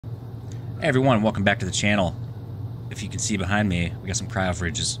Hey everyone, welcome back to the channel. If you can see behind me, we got some cryo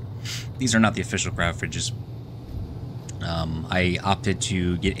fridges. These are not the official cryo fridges. I opted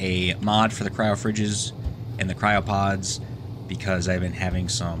to get a mod for the cryo fridges and the cryopods because I've been having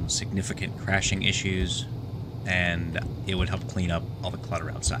some significant crashing issues, and it would help clean up all the clutter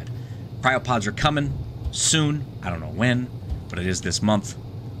outside. Cryopods are coming soon. I don't know when, but it is this month,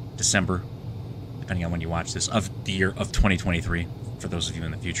 December, depending on when you watch this, of the year of 2023, for those of you in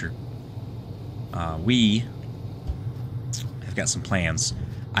the future. We have got some plans.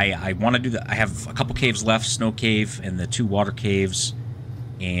 I want to do that. I have a couple caves left, Snow Cave and the 2 water caves,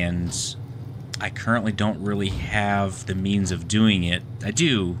 and I currently don't really have the means of doing it. I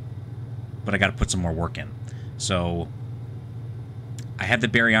do, but I got to put some more work in. So I have the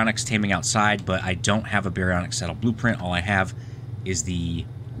baryonyx taming outside, but I don't have a baryonyx saddle blueprint. All I have is the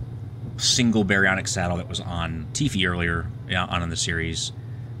single baryonyx saddle that was on Tifi earlier on in the series.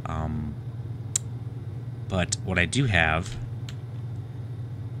 But what I do have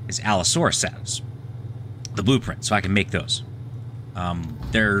is Allosaurus saddles, the blueprint, so I can make those.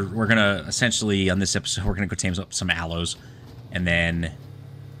 We're gonna essentially on this episode we're gonna go tame up some allos, and then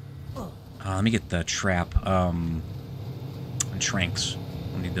let me get the trap and tranks.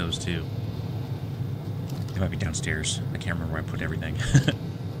 I'll need those too. They might be downstairs. I can't remember where I put everything.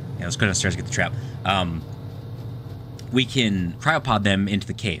 Yeah, let's go downstairs and get the trap. We can cryopod them into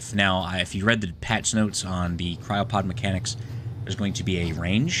the cave. Now, if you read the patch notes on the cryopod mechanics, there's going to be a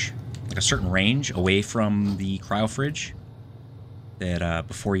range, like a certain range away from the cryo fridge, that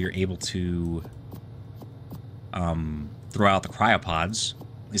before you're able to throw out the cryopods.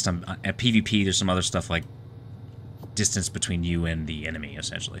 At least at PvP, there's some other stuff like distance between you and the enemy,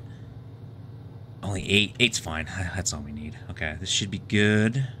 essentially. Only 8. 8's fine. That's all we need. Okay, this should be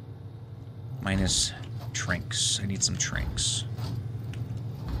good. Minus trinks. I need some trinks.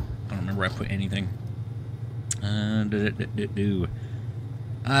 I don't remember where I put anything. I don't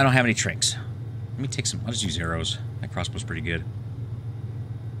have any trinks. Let me take some. I'll just use arrows. That crossbow's pretty good.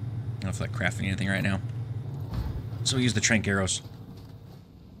 I don't feel like crafting anything right now, so we'll use the trink arrows.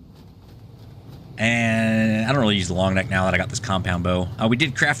 And I don't really use the long neck now that I got this compound bow. We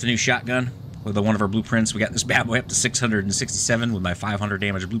did craft a new shotgun with one of our blueprints. We got this bad boy up to 667 with my 500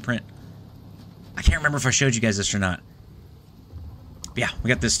 damage blueprint. I can't remember if I showed you guys this or not. But yeah, we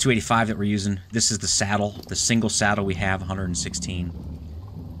got this 285 that we're using. This is the saddle, the single saddle we have, 116.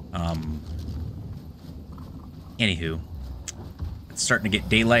 Anywho, it's starting to get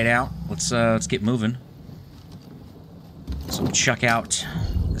daylight out. Let's get moving. So check out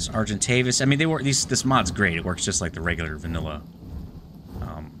this Argentavis. I mean, this mod's great. It works just like the regular vanilla.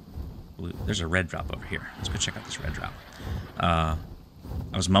 Blue. There's a red drop over here. Let's go check out this red drop.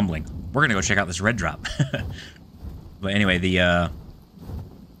 I was mumbling. We're gonna go check out this red drop. But anyway, the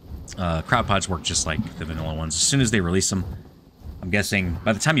cryopods work just like the vanilla ones. As soon as they release them, I'm guessing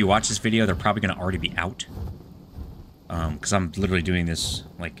by the time you watch this video, they're probably gonna already be out. Because I'm literally doing this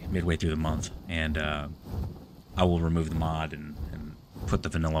like midway through the month, and I will remove the mod and put the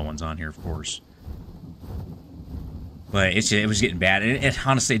vanilla ones on here, of course. But it was getting bad. It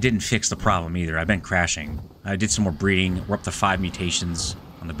honestly, it didn't fix the problem either. I've been crashing. I did some more breeding. We're up to 5 mutations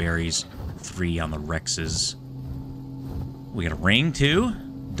on the berries, 3 on the Rexes. We got a ring too.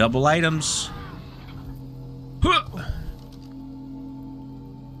 Double items.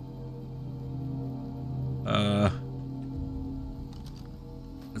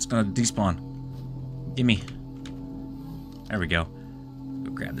 It's gonna despawn. Gimme. There we go.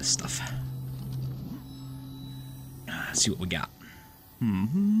 Go grab this stuff. Let's see what we got.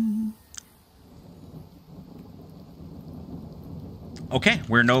 Okay,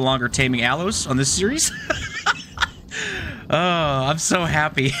 we're no longer taming allos on this series. Oh, I'm so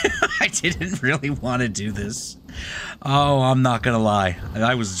happy. I didn't really want to do this. Oh, I'm not gonna lie.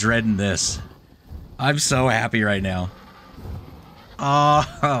 I was dreading this. I'm so happy right now.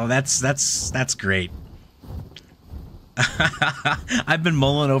 Oh, that's great. I've been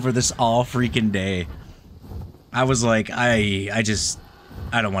mulling over this all freaking day. I was like, I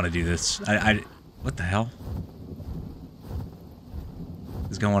don't want to do this. What the hell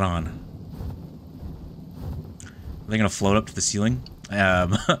is going on? Are they gonna float up to the ceiling? Yeah,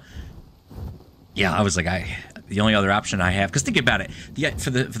 I was like, the only other option I have, because think about it, for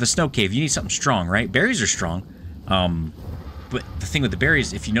the snow cave, you need something strong, right? Berries are strong, but the thing with the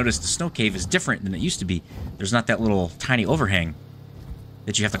berries, if you notice, the snow cave is different than it used to be. There's not that little tiny overhang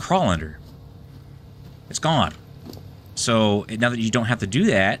that you have to crawl under. It's gone. So now that you don't have to do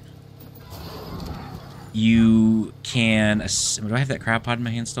that, you can. Do I have that cryopod in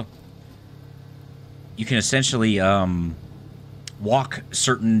my hand still? You can essentially walk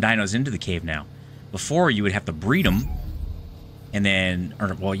certain dinos into the cave now. Before, you would have to breed them, and then,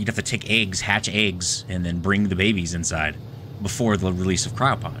 or, well, you'd have to take eggs, hatch eggs, and then bring the babies inside before the release of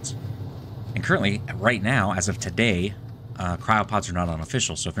cryopods. And currently, right now, as of today, cryopods are not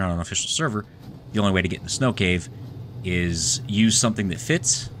unofficial. So if you're not on an official server, the only way to get in the snow cave is use something that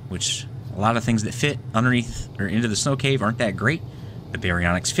fits, which a lot of things that fit underneath or into the snow cave aren't that great. The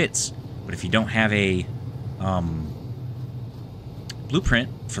baryonyx fits, but if you don't have a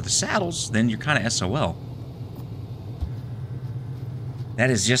blueprint for the saddles, then you're kind of SOL. That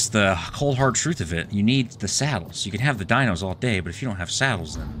is just the cold hard truth of it. You need the saddles. You can have the dinos all day, but if you don't have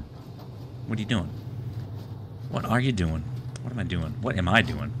saddles, then what are you doing? What are you doing? What am I doing? What am I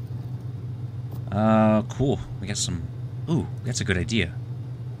doing? Cool. We got some... Ooh, that's a good idea.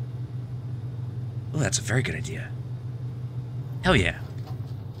 Ooh, that's a very good idea. Hell yeah.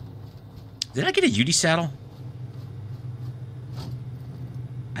 Did I get a UD saddle?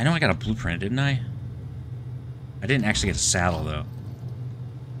 I know I got a blueprint, didn't I? I didn't actually get a saddle, though.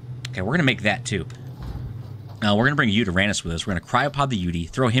 Okay, we're going to make that, too. We're going to bring Uranus with us. We're going to cryopod the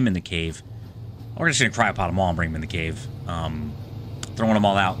UD, throw him in the cave. We're just going to cryopod them all and bring them in the cave. Throwing them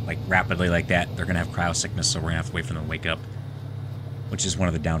all out like rapidly like that, they're going to have cryo sickness, so we're going to have to wait for them to wake up. Which is one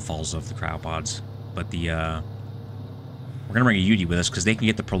of the downfalls of the cryopods. But the, we're going to bring a UD with us because they can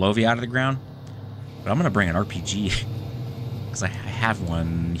get the Prolovia out of the ground. But I'm going to bring an RPG. Because I have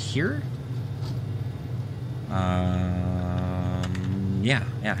one here. Yeah,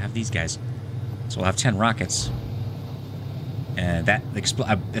 I have these guys. So we'll have 10 rockets. And that,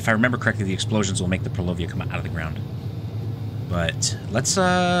 if I remember correctly, the explosions will make the Prolovia come out of the ground. But let's,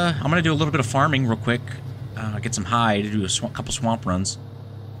 I'm going to do a little bit of farming real quick. Get some hide, do a couple swamp runs.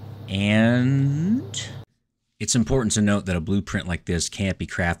 And it's important to note that a blueprint like this can't be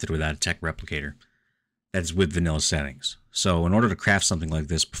crafted without a tech replicator. That's with vanilla settings. So in order to craft something like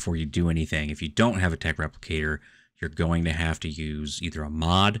this before you do anything, if you don't have a tech replicator, you're going to have to use either a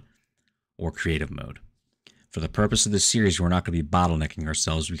mod or creative mode. For the purpose of this series, we're not going to be bottlenecking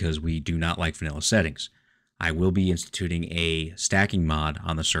ourselves because we do not like vanilla settings. I will be instituting a stacking mod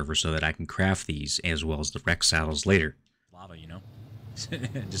on the server so that I can craft these as well as the Rex saddles later. Lava, you know?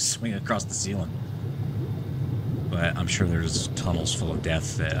 Just swing across the ceiling. But I'm sure there's tunnels full of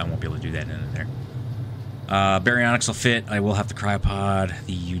death that I won't be able to do that in there. Baryonyx will fit. I will have to cryopod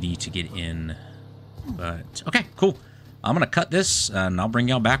the UD to get in. But, okay, cool. I'm going to cut this, and I'll bring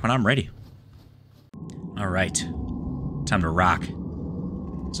y'all back when I'm ready. Alright. Time to rock.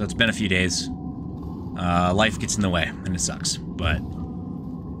 So it's been a few days. Life gets in the way, and it sucks. But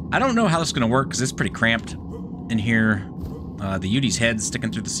I don't know how this is going to work, because it's pretty cramped in here. The UD's head's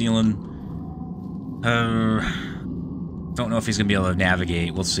sticking through the ceiling. Don't know if he's going to be able to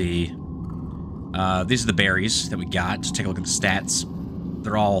navigate. We'll see. These are the berries that we got. Just take a look at the stats.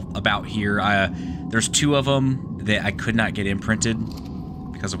 They're all about here. There's 2 of them that I could not get imprinted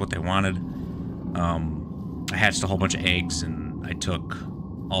because of what they wanted. I hatched a whole bunch of eggs, and I took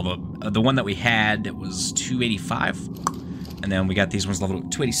all the one that we had. It was 285, and then we got these ones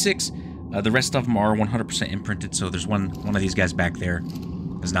leveled 286. The rest of them are 100% imprinted. So there's one of these guys back there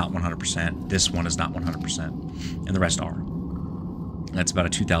is not 100%. This one is not 100%, and the rest are. That's about a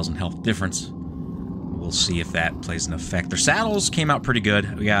 2,000 health difference. We'll see if that plays an effect. Their saddles came out pretty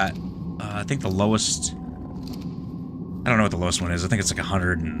good. We got, I think the lowest... I don't know what the lowest one is. I think it's like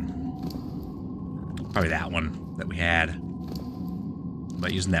 100 and... Probably that one that we had.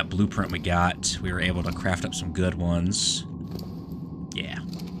 But using that blueprint we got, we were able to craft up some good ones. Yeah.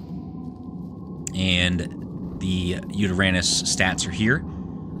 And the Uranus stats are here.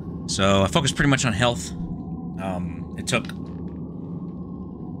 So I focused pretty much on health. It took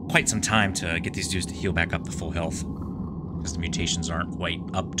quite some time to get these dudes to heal back up to full health, because the mutations aren't quite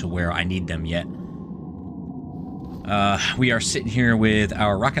up to where I need them yet. We are sitting here with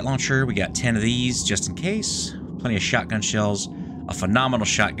our rocket launcher. We got 10 of these just in case. Plenty of shotgun shells. A phenomenal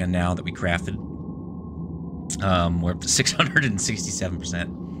shotgun now that we crafted. We're up to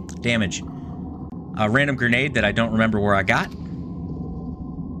 667% damage. A random grenade that I don't remember where I got.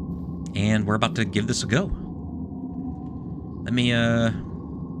 And we're about to give this a go. Let me,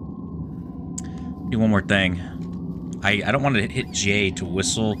 do one more thing. I don't want to hit J to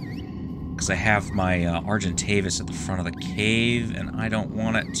whistle, because I have my Argentavis at the front of the cave, and I don't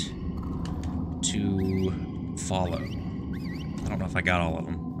want it to follow. I don't know if I got all of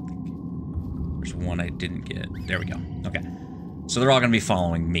them. I think there's one I didn't get. There we go. Okay. So they're all going to be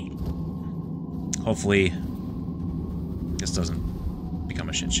following me. Hopefully, this doesn't become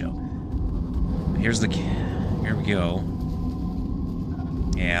a shit show. Here's the... Here we go.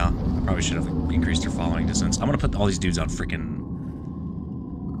 Yeah, I probably should have increased their following distance. I'm going to put all these dudes on freaking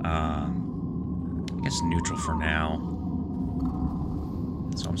I guess neutral for now.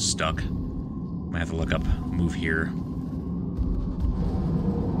 So I'm stuck. Might have to look up move here.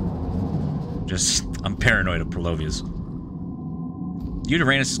 I'm paranoid of Prolovias.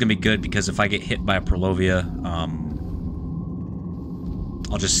 Uranus is gonna be good because if I get hit by a Prolovia,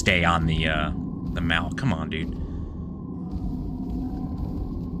 I'll just stay on the mount. Come on, dude.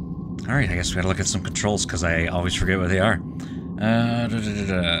 Alright, I guess we gotta look at some controls because I always forget what they are.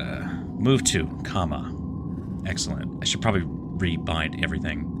 Move to, comma. Excellent. I should probably rebind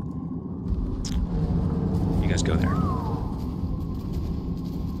everything. You guys go there.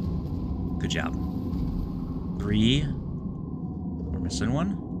 Good job. 3. We're missing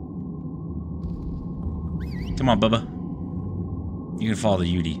one. Come on, Bubba. You can follow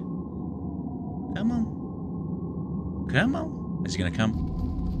the UD. Come on. Come on. Is he gonna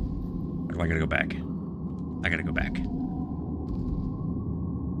come? Or do I gotta go back? I gotta go back.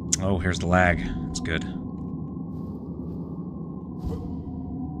 Oh, here's the lag. That's good.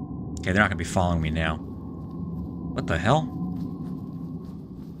 Okay, they're not gonna be following me now. What the hell?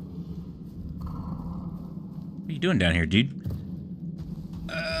 What are you doing down here, dude?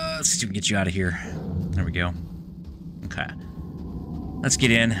 Let's see if we can get you out of here. There we go. Okay. Let's get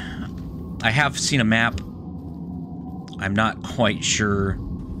in. I have seen a map. I'm not quite sure.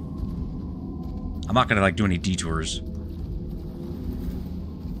 I'm not gonna, like, do any detours.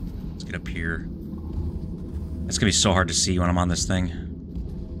 Let's get up here. It's gonna be so hard to see when I'm on this thing.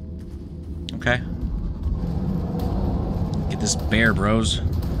 Okay. Get this bear, bros.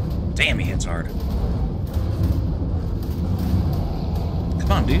 Damn, he hits hard.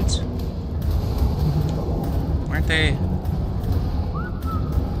 Come on, dudes. Aren't they?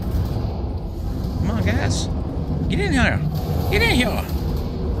 Come on, guys. Get in here. Get in here.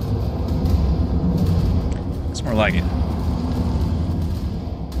 That's more like it.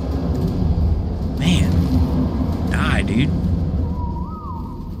 Man. Die, dude.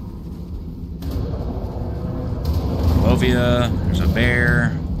 Barovia. There's a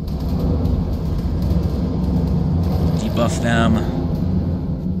bear. Debuff them.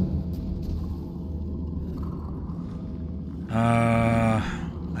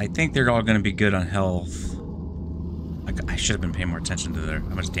 I think they're all going to be good on health. I should have been paying more attention to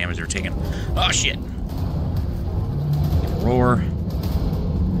how much damage they were taking. Oh, shit. Roar.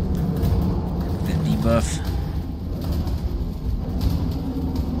 That debuff.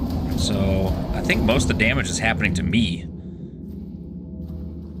 So, I think most of the damage is happening to me.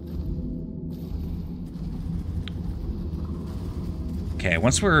 Okay,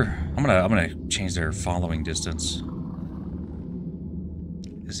 once I'm gonna change their following distance.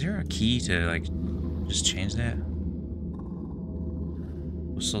 Is there a key to, like, just change that?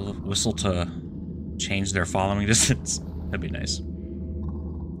 Whistle to change their following distance? That'd be nice.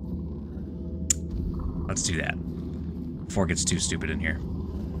 Let's do that. Before it gets too stupid in here.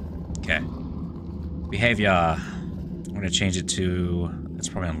 Okay. Behavior. I'm gonna change it to... It's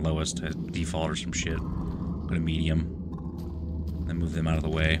probably on lowest to default or some shit. Go to medium. Then move them out of the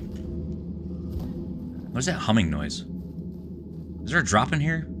way. What is that humming noise? Is there a drop in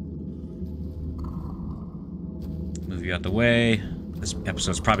here? Move you out the way. This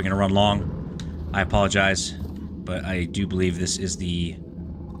episode's probably going to run long. I apologize, but I do believe this is the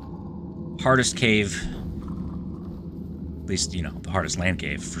hardest cave. At least, you know, the hardest land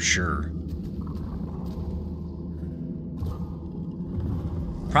cave, for sure.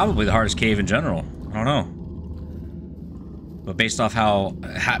 Probably the hardest cave in general. I don't know. But based off how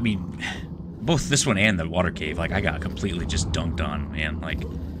I mean... Both this one and the water cave, like, I got completely just dunked on, man. Like,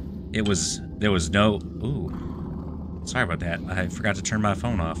 there was no... Ooh. Sorry about that. I forgot to turn my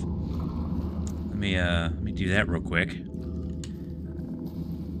phone off. Let me do that real quick.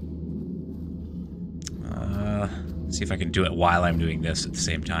 See if I can do it while I'm doing this at the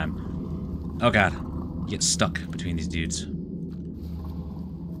same time. Oh, God. Get stuck between these dudes.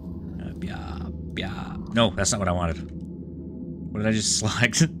 No, that's not what I wanted. What did I just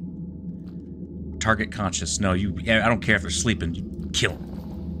select? Target conscious. No, I don't care if they're sleeping. You kill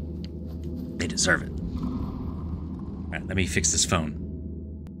them. They deserve it. Alright, let me fix this phone.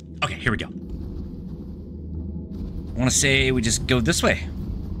 Okay, here we go. I want to say we just go this way.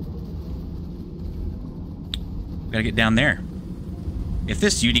 We gotta get down there. If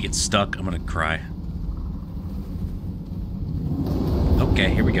this UD gets stuck, I'm gonna cry.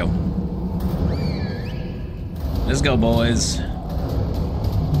 Okay, here we go. Let's go, boys.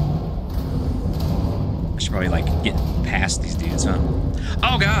 I should probably, like, get past these dudes, huh?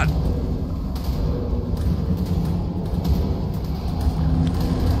 Oh, God!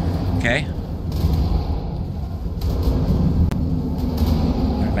 Okay.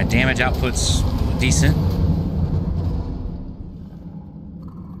 My damage output's decent.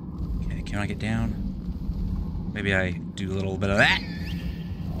 Okay, can I get down? Maybe I do a little bit of that.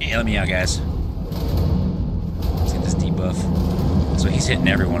 Yeah, let me out, guys. Let's get this debuff. So he's hitting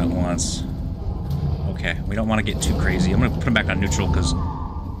everyone at once. Okay, we don't want to get too crazy. I'm going to put him back on neutral because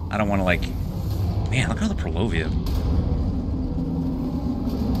I don't want to, like... Man, look at all the Prolovia.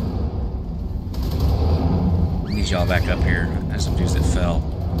 Need y'all back up here. There's some dudes that fell.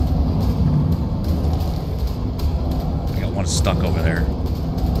 I got one stuck over there.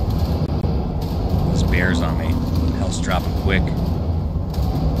 This bear's on me. Health's dropping quick.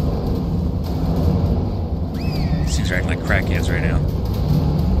 These things are acting like crackheads right now.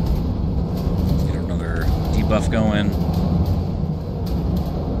 Let's get another debuff going.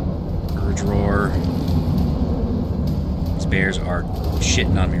 Urge roar. These bears are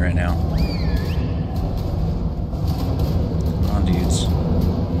shitting on me right now. Dudes.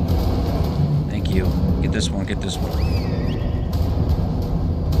 Thank you. Get this one, get this one.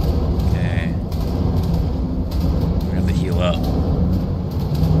 Okay. We have to heal up.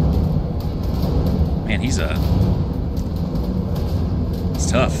 Man, he's tough.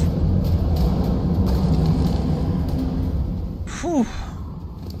 Whew.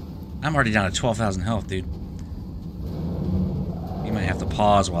 I'm already down to 12,000 health, dude. You might have to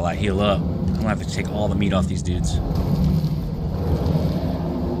pause while I heal up. I'm gonna have to take all the meat off these dudes.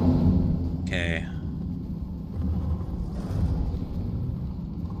 Okay.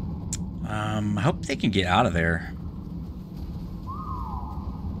 I hope they can get out of there.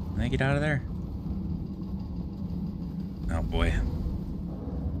 Can they get out of there? Oh boy.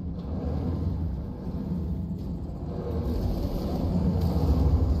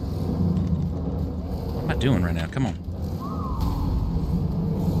 What am I doing right now? Come on.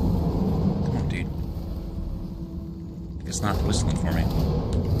 Come on, dude. It's not whistling for me.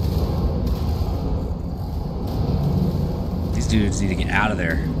 These dudes need to get out of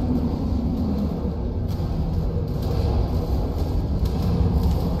there.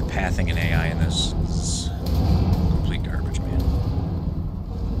 The pathing and AI in this is complete garbage, man.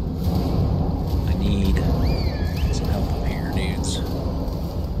 I need some help up here, dudes.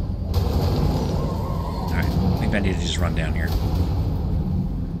 Alright, I think I need to just run down here.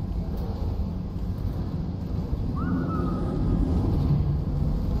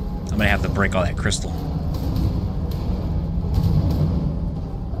 I'm gonna have to break all that crystal.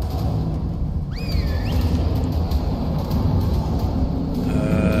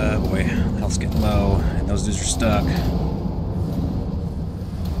 Boy, health's getting low, and those dudes are stuck.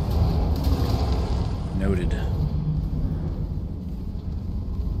 Noted.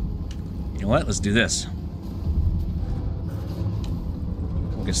 You know what? Let's do this.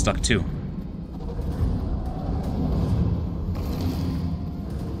 We'll get stuck too.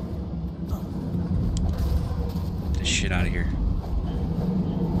 Shit out of here.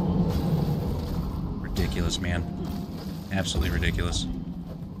 Ridiculous, man. Absolutely ridiculous.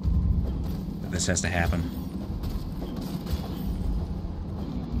 But this has to happen.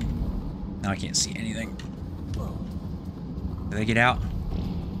 Now I can't see anything. Did they get out?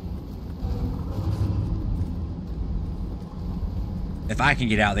 If I can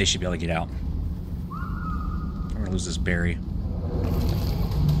get out, they should be able to get out. I'm gonna lose this berry.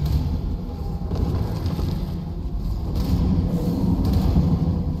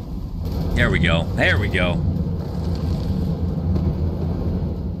 There we go. There we go.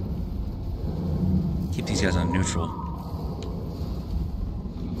 Keep these guys on neutral.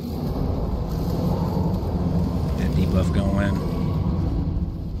 Get that debuff going.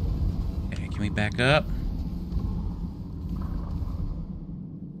 Okay, can we back up?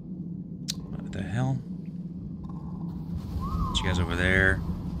 What the hell? Get you guys over there.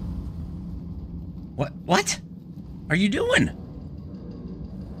 What are you doing?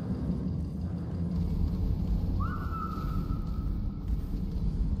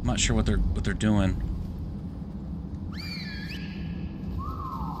 I'm not sure what they're doing.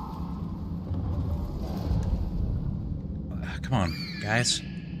 Come on, guys.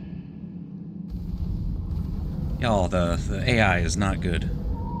 Y'all, the AI is not good.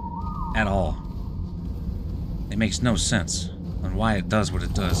 At all. It makes no sense on why it does what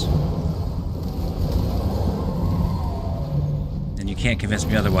it does. And you can't convince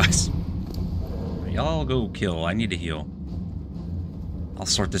me otherwise. Y'all go kill. I need to heal. I'll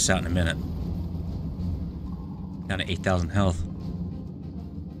sort this out in a minute. Down to 8,000 health.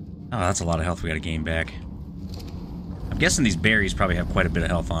 Oh, that's a lot of health we gotta gain back. I'm guessing these berries probably have quite a bit of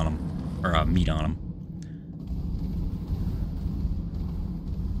health on them. Or meat on them.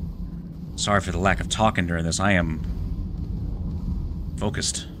 Sorry for the lack of talking during this. I am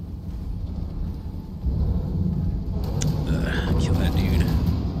focused.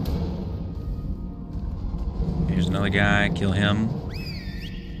 another guy. Kill him.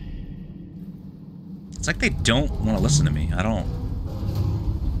 It's like they don't want to listen to me. I don't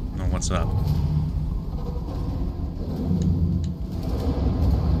know what's up.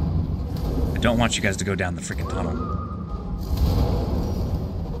 I don't want you guys to go down the freaking tunnel.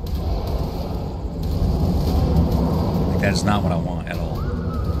 Like, that is not what I want at all.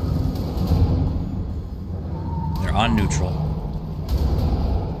 They're on neutral.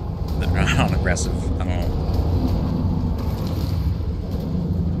 They're not on aggressive. I don't know.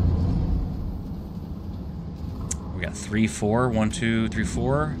 We got 3, 4. 1, 2, 3,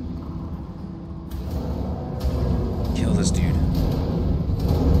 4. Kill this dude.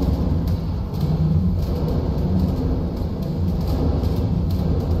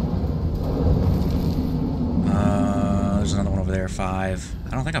 There's another one over there. 5.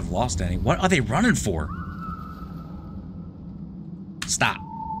 I don't think I've lost any. What are they running for? Stop.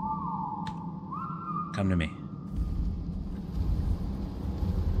 Come to me.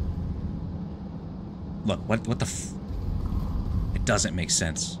 Look, what the f... It doesn't make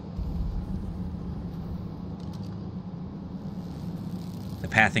sense. The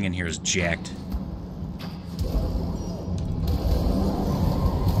pathing in here is jacked.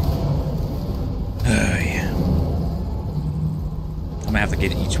 Yeah. I'm gonna have to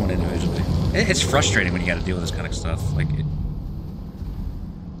get each one individually. It's frustrating when you gotta deal with this kind of stuff. Like,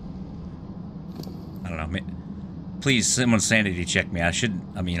 I don't know. Please, someone sanity check me. I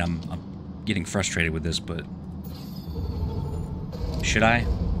mean, I'm getting frustrated with this, but... Should I?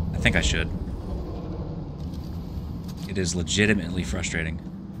 I think I should. It is legitimately frustrating.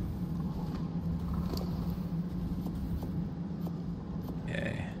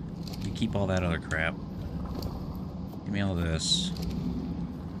 Okay. You keep all that other crap. Give me all this.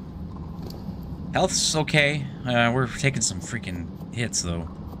 Health's okay. We're taking some freaking hits, though.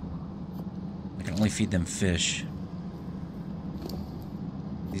 I can only feed them fish.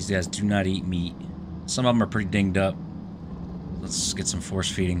 These guys do not eat meat. Some of them are pretty dinged up. Let's get some force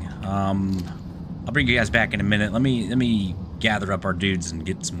feeding. I'll bring you guys back in a minute. Let me gather up our dudes and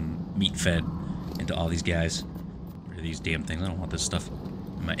get some meat fed into all these guys. Rid of these damn things. I don't want this stuff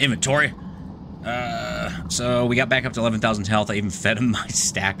in my inventory. So we got back up to 11,000 health. I even fed him my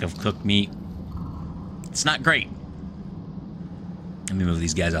stack of cooked meat. It's not great. Let me move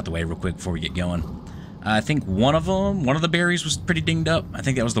these guys out the way real quick before we get going. I think one of the berries was pretty dinged up. I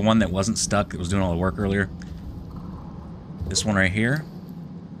think that was the one that wasn't stuck, that was doing all the work earlier. This one right here.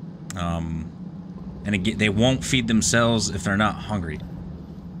 And again, they won't feed themselves if they're not hungry.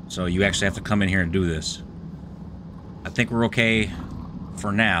 So you actually have to come in here and do this. I think we're okay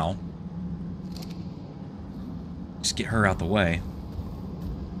for now. Just get her out the way.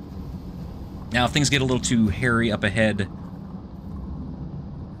 Now, if things get a little too hairy up ahead,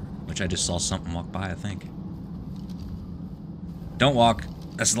 which I just saw something walk by, I think. Don't walk.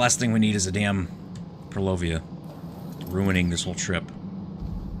 That's the last thing we need is a damn Perlovia ruining this whole trip.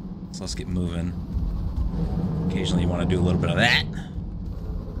 So let's get moving. Occasionally you want to do a little bit of that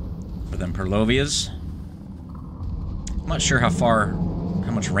for them Perlovias. I'm not sure how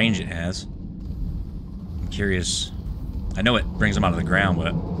much range it has. I'm curious. I know it brings them out of the ground, but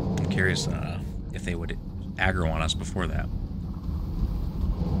I'm curious if they would aggro on us before that.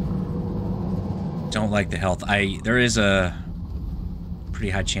 Don't like the health. There is a pretty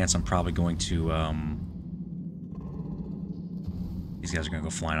high chance I'm probably going to, these guys are going to go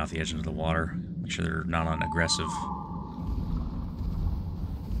flying off the edge into the water. Make sure they're not on aggressive.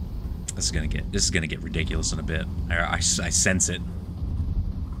 This is gonna get ridiculous in a bit. I sense it.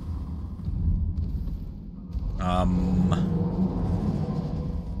 I'm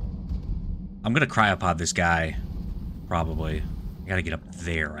gonna cryopod this guy, probably. I gotta get up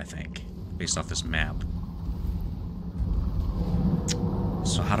there, I think, based off this map.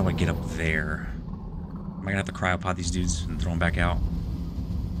 So how do I get up there? Am I gonna have to cryopod these dudes and throw them back out?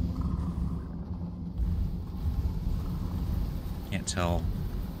 Can't tell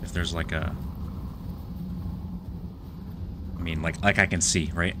if there's like a... I mean, like I can see,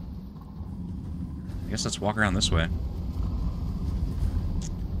 right? I guess let's walk around this way.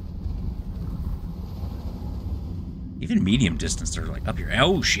 Even medium distance, they're like up here.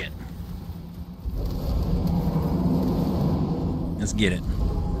 Oh, shit. Let's get it.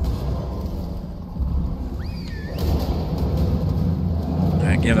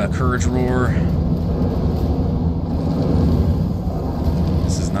 Alright, give a courage roar.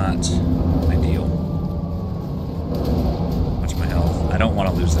 This is not ideal. Watch my health. I don't want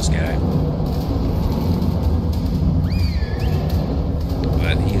to lose this guy.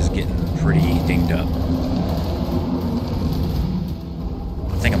 But he is getting pretty dinged up.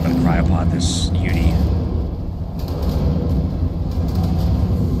 I think I'm going to cryopod this Uni.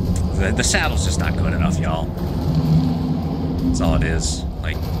 The saddle's just not good enough, y'all. That's all it is.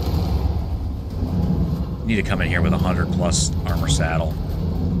 Like, you need to come in here with a 100+ armor saddle.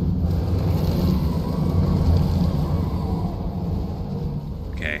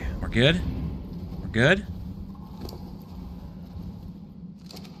 Okay, we're good? We're good?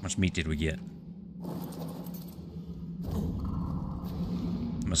 How much meat did we get?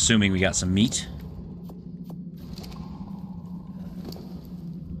 I'm assuming we got some meat.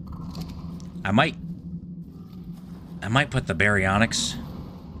 I might put the baryonyx.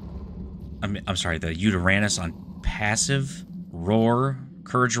 I'm sorry, the Uteranus on passive, roar,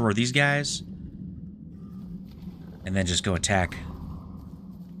 courage roar these guys, and then just go attack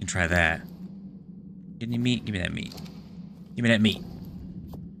and try that. Get any meat? Give me that meat. Give me that meat.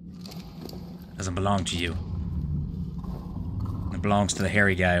 Doesn't belong to you. It belongs to the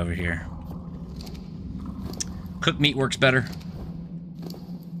hairy guy over here. Cooked meat works better.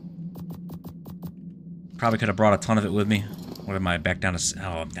 Probably could have brought a ton of it with me. What am I back down to?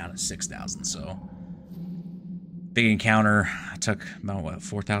 Oh, I'm down to 6,000. So big encounter. I took about what,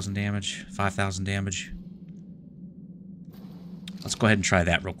 4,000 damage, 5,000 damage. Let's go ahead and try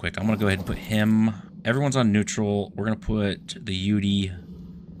that real quick. I'm gonna go ahead and put him. Everyone's on neutral. We're gonna put the UD.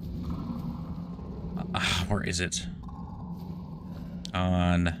 Where is it?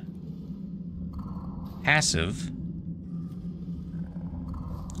 On passive.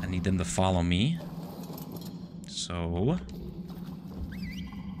 I need them to follow me. So,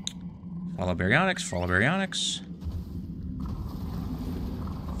 follow baryonyx, follow baryonyx,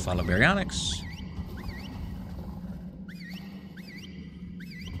 follow baryonyx.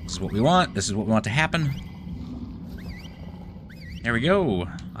 This is what we want. This is what we want to happen. There we go.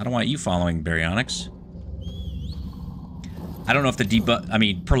 I don't want you following baryonyx. I don't know if the debuff... I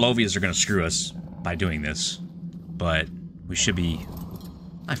mean, Perlovias are going to screw us by doing this, but we should be...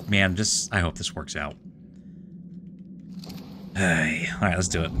 Man, I hope this works out. Hey, alright, let's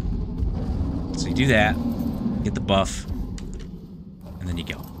do it. So you do that, get the buff, and then you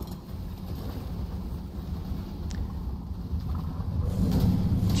go.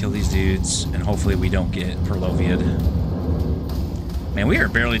 Kill these dudes, and hopefully we don't get Perlovia'd. Man, we are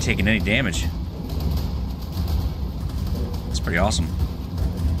barely taking any damage. That's pretty awesome.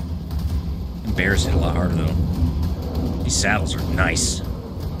 And bears hit a lot harder, though. These saddles are nice.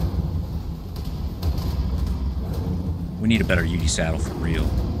 We need a better UD saddle for real.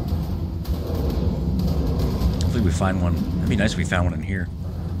 Hopefully we find one. That'd be nice if we found one in here.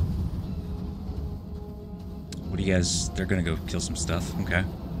 What do you guys... They're gonna go kill some stuff. Okay.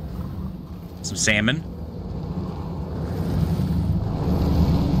 Some salmon.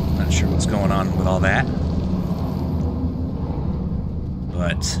 Not sure what's going on with all that.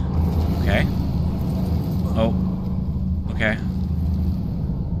 But... Okay. Oh. Okay.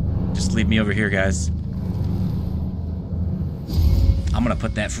 Just leave me over here, guys. I'm gonna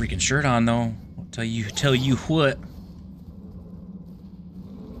put that freaking shirt on, though. I'll tell you what.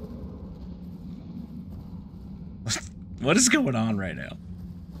 What is going on right now?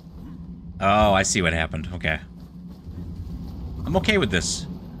 Oh, I see what happened. Okay. I'm okay with this.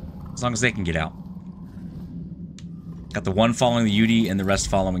 As long as they can get out. Got the one following the UD and the rest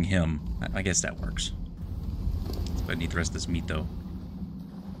following him. I guess that works. But I need the rest of this meat, though.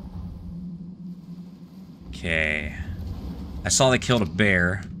 Okay. I saw they killed a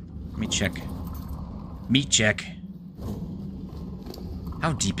bear. Let me check. Meat check.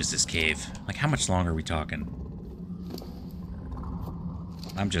 How deep is this cave? Like, how much longer are we talking?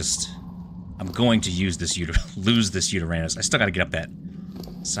 I'm going to use this lose this Uteranus. I still gotta get up that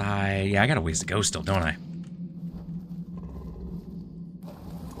side. Yeah, I got a ways to go still, don't I?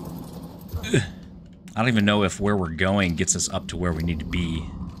 Ugh. I don't even know if where we're going gets us up to where we need to be.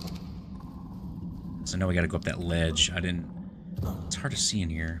 So I know we gotta go up that ledge. It's hard to see in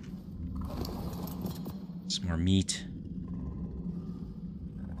here. Some more meat.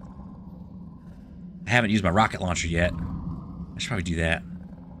 I haven't used my rocket launcher yet. I should probably do that.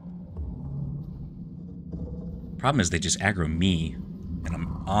 Problem is they just aggro me, and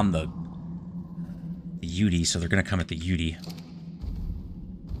I'm on the UD, so they're gonna come at the UD.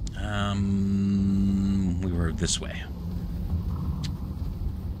 We were this way.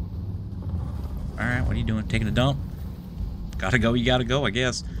 Alright, what are you doing? Taking a dump? Gotta go, you gotta go, I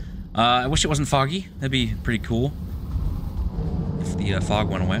guess. I wish it wasn't foggy. That'd be pretty cool. If the fog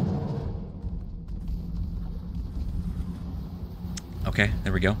went away. Okay,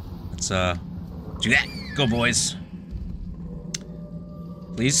 there we go. Let's do that. Go, boys.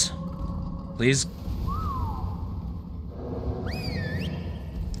 Please. Please.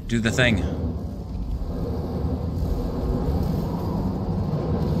 Do the thing.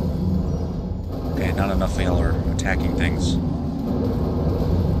 not enough of y'all are attacking things.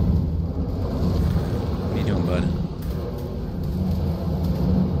 What are you doing, bud?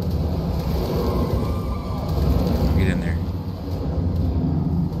 Get in there.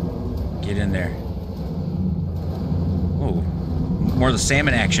 Get in there. Whoa. More of the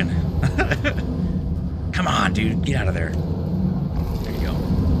salmon action. Come on, dude. Get out of there. There you go.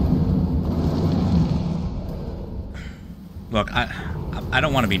 Look, I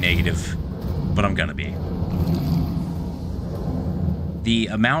don't want to be negative, but I'm gonna be. The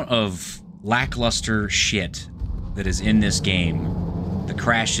amount of lackluster shit that is in this game, the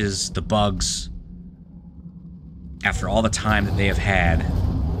crashes, the bugs, after all the time that they have had,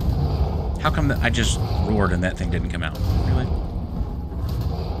 how come that I just roared and that thing didn't come out? Really?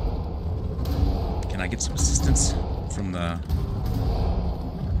 Can I get some assistance from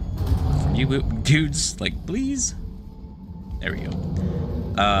you dudes? Like, please? There we go.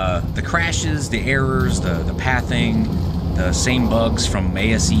 The crashes, the errors, the pathing, the same bugs from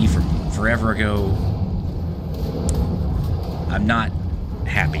ASE from forever ago. I'm not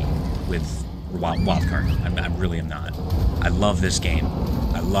happy with Wildcard. I really am not. I love this game.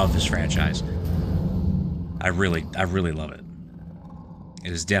 I love this franchise. I really love it.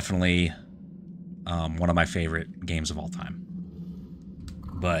 It is definitely one of my favorite games of all time.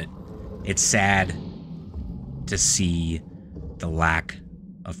 But it's sad to see the lack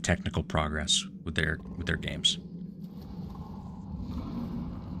of technical progress with their games.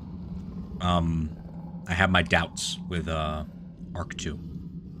 I have my doubts with ARK 2.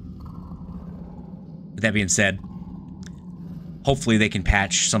 With that being said, hopefully they can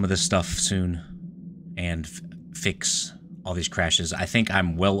patch some of this stuff soon and fix all these crashes. I think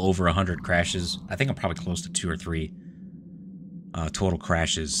I'm well over 100 crashes. I think I'm probably close to 2 or 3 total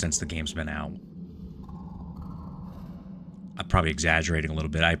crashes since the game's been out. I'm probably exaggerating a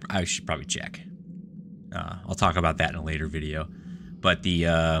little bit. I should probably check. I'll talk about that in a later video. But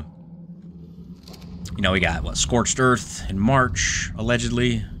the, you know, we got, what, Scorched Earth in March,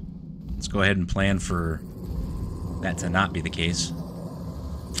 allegedly. Let's go ahead and plan for that to not be the case.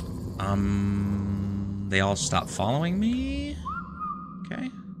 They all stopped following me.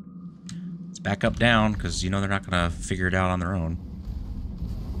 Okay. Let's back up down, because, you know, they're not going to figure it out on their own.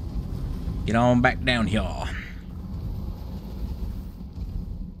 Get on back down here.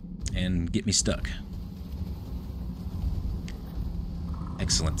 And get me stuck.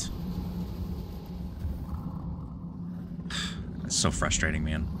 Excellent. That's so frustrating,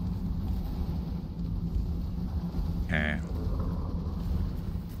 man. Okay.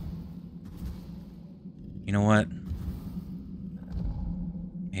 You know what?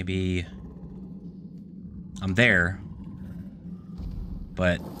 Maybe I'm there,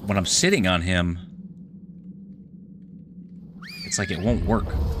 but when I'm sitting on him, it's like it won't work.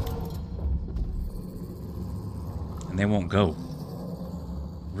 And they won't go.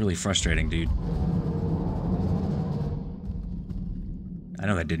 Really frustrating, dude. I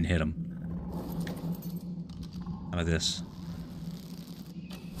know that didn't hit him. How about this?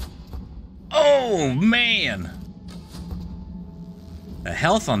 Oh, man! The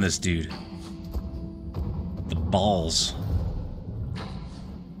health on this dude. The balls.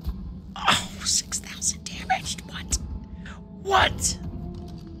 Oh, 6,000 damaged. What? What?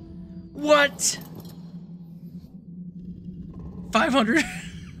 What? 500?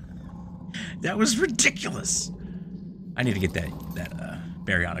 That was ridiculous. I need to get that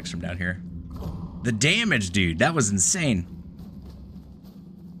baryonyx from down here. The damage, dude. That was insane.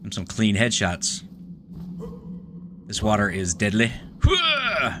 And some clean headshots. This water is deadly.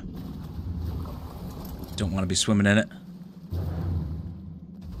 Don't want to be swimming in it.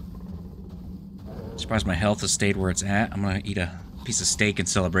 Surprised my health has stayed where it's at. I'm gonna eat a piece of steak in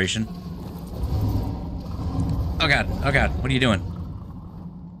celebration. Oh god, what are you doing?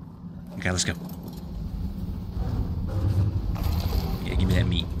 Okay, let's go. Yeah, give me that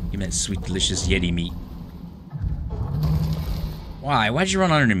meat. Give me that sweet, delicious Yeti meat. Why? Why'd you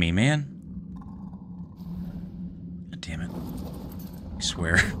run under me, man? God damn it. I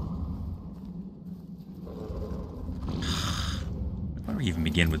swear. Why do we even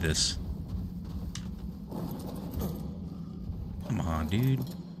begin with this? Come on, dude.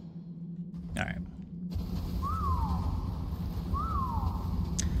 Alright.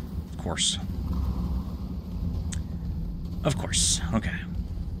 Of course. Of course. Okay.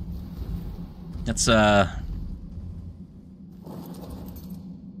 That's, you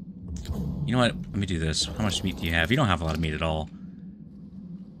know what? Let me do this. How much meat do you have? You don't have a lot of meat at all.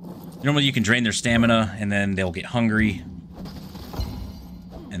 Normally you can drain their stamina, and then they'll get hungry.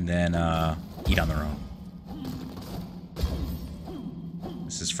 And then, eat on their own.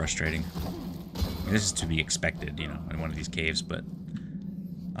 This is frustrating. this is to be expected, you know, in one of these caves, but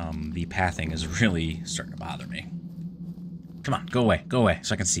the pathing is really starting to bother me. Come on, go away,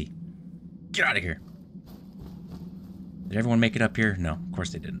 so I can see. Get out of here. Did everyone make it up here? No, of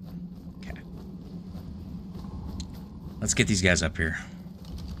course they didn't. Okay. Let's get these guys up here.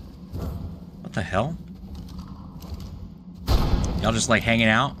 What the hell? Y'all just like hanging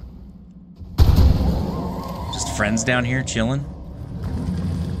out? Just friends down here chilling?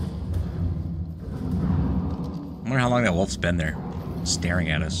 I wonder how long that wolf's been there, staring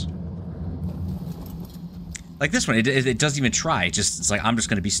at us. Like this one, it doesn't even try. It's like, I'm just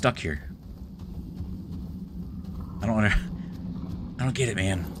gonna be stuck here. I don't get it,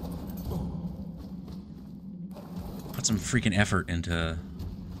 man. Put some freaking effort into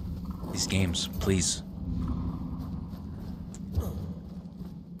these games, please.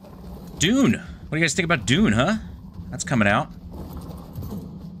 Dune! What do you guys think about Dune, huh? That's coming out.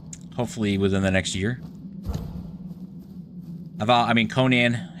 Hopefully within the next year. I mean,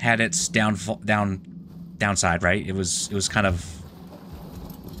 Conan had its downside, right? It was kind of,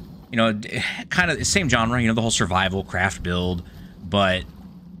 you know, kind of the same genre, you know, the whole survival, craft build, but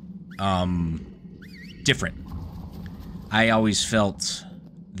different. I always felt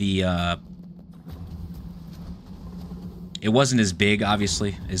the it wasn't as big,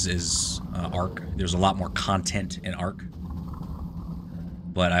 obviously, as ARK. There's a lot more content in ARK,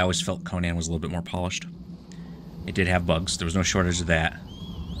 but I always felt Conan was a little bit more polished. It did have bugs. There was no shortage of that.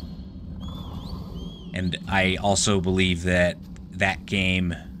 And I also believe that that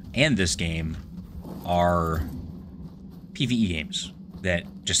game and this game are PvE games that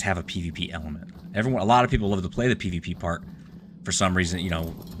just have a PvP element. A lot of people love to play the PvP part for some reason. You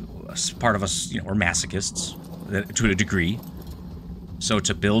know, part of us, you know, we're masochists to a degree. So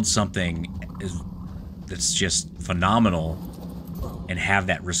to build something that's just phenomenal and have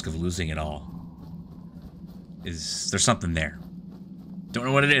that risk of losing it all, there's something there. Don't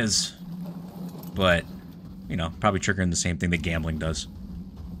know what it is, but, you know, probably triggering the same thing that gambling does.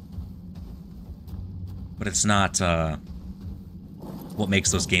 But it's not what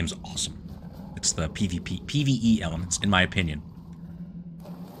makes those games awesome. It's the PvE elements, in my opinion.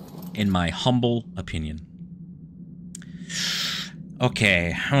 In my humble opinion.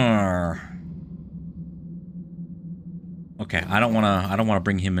 Okay. Okay, I don't wanna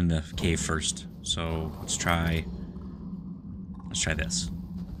bring him in the cave first. So let's try this.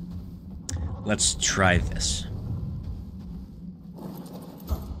 Let's try this.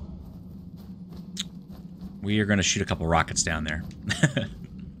 We are gonna shoot a couple rockets down there.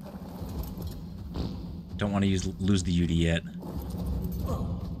 Don't want to lose the UD yet.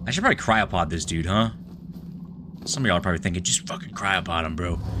 I should probably cryopod this dude, huh? Some of y'all are probably thinking, just fucking cryopod him,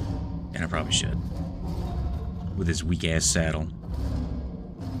 bro. And I probably should. With his weak-ass saddle.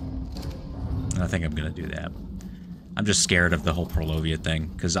 I think I'm gonna do that. I'm just scared of the whole Prolovia thing.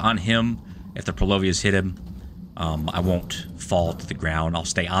 Because on him, if the Prolovias hit him, I won't fall to the ground. I'll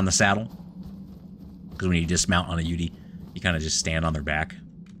stay on the saddle. Because when you dismount on a UD, you kind of just stand on their back.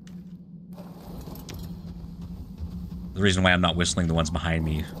 The reason why I'm not whistling the ones behind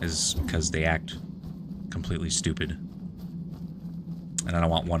me is because they act completely stupid. And I don't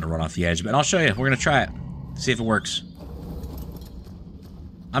want one to run off the edge. But I'll show you. We're going to try it. See if it works.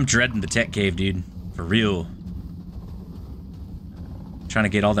 I'm dreading the tech cave, dude. For real. Trying to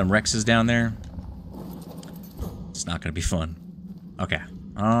get all them Rexes down there. It's not going to be fun. Okay.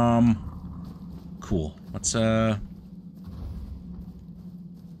 Cool. Let's, I'm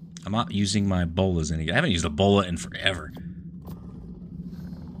not using my bolas any. I haven't used a bola in forever.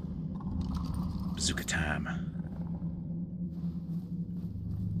 Bazooka time.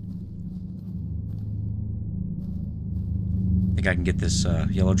 Think I can get this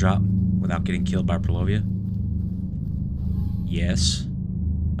yellow drop without getting killed by Prolovia? Yes.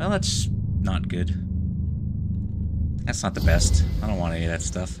 Well, that's not good. That's not the best. I don't want any of that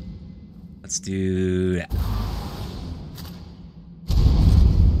stuff. Let's do that.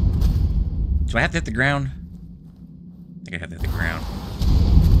 Do I have to hit the ground? I think I have to hit the ground.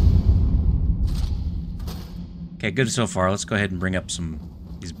 Okay, good so far. Let's go ahead and bring up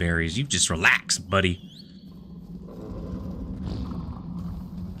these berries. You just relax, buddy.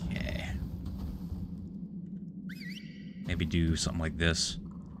 Okay. Maybe do something like this.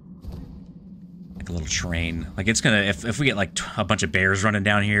 Like a little train. Like it's gonna, if we get like a bunch of bears running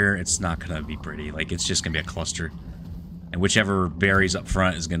down here, it's not gonna be pretty. Like it's just gonna be a cluster. And whichever berries up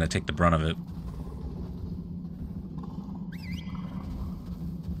front is gonna take the brunt of it.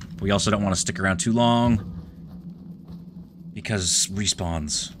 We also don't want to stick around too long because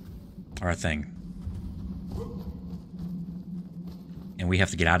respawns are a thing. And we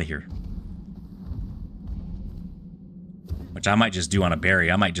have to get out of here. Which I might just do on a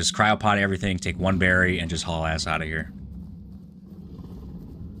berry. I might just cryopod everything, take one berry, and just haul ass out of here.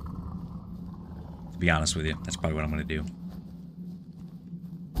 To be honest with you, that's probably what I'm going to do.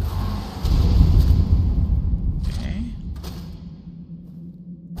 Okay.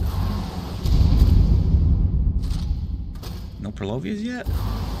 No Perlovias yet?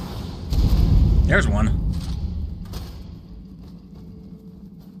 There's one.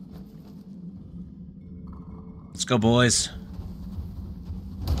 Let's go, boys.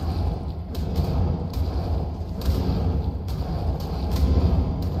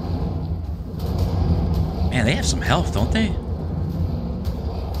 Man, they have some health, don't they?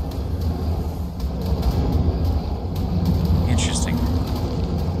 Interesting.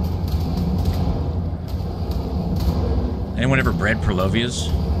 Anyone ever bred Perlovias?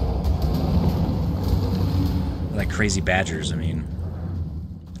 Like crazy badgers, I mean.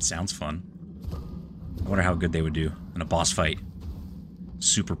 It sounds fun. I wonder how good they would do in a boss fight.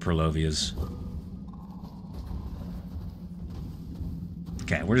 Super Perlovias.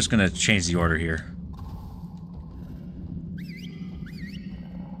 Okay, we're just gonna change the order here.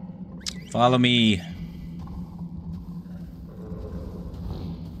 Follow me.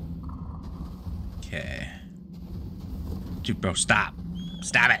 Okay. Dude, bro, stop.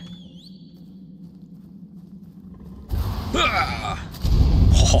 Stop it. Ah!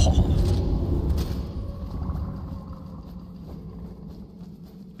 Oh.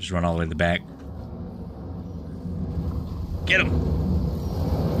 Just run all the way to the back. Get him.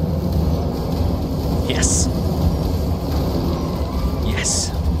 Yes. Yes.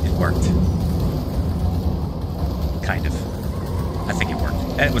 It worked. Kind of. I think it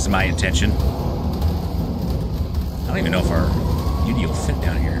worked. That was my intention. I don't even know if our UD will fit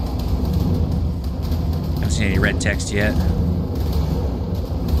down here. Haven't seen any red text yet.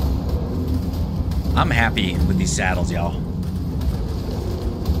 I'm happy with these saddles, y'all.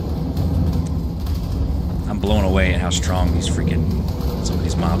 I'm blown away at how strong these freaking... some of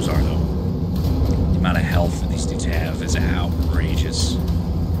these mobs are, though. The amount of health that these dudes have is outrageous.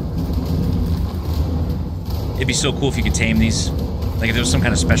 It'd be so cool if you could tame these. Like if there was some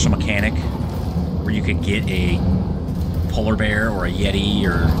kind of special mechanic where you could get a polar bear or a yeti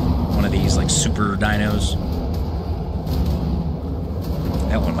or one of these like super dinos.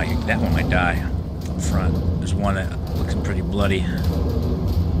 That one might die up front. There's one that looks pretty bloody.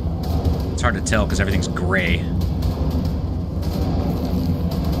 It's hard to tell because everything's gray.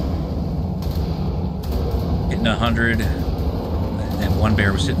 Hitting 100. That one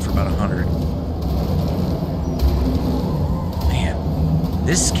bear was hitting for about 100.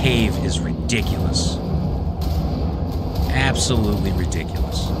 This cave is ridiculous. Absolutely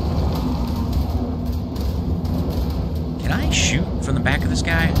ridiculous. Can I shoot from the back of this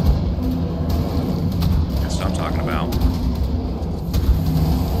guy? That's what I'm talking about.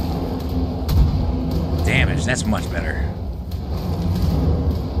 Damage, that's much better.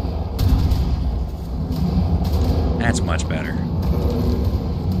 That's much better.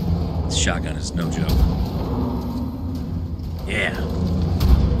 This shotgun is no joke. Yeah.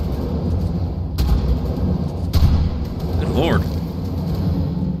 Lord.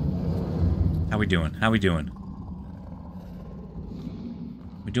 How we doing? How we doing?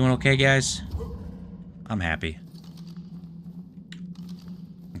 We doing okay, guys? I'm happy.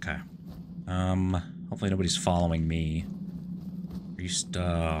 Okay. Hopefully nobody's following me. Are you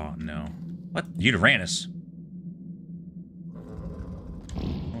oh, no. What? Uranus?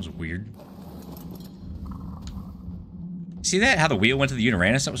 That was weird. See that? How the wheel went to the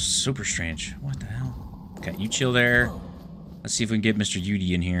Uranus? That was super strange. What the hell? Okay, you chill there. Let's see if we can get Mr.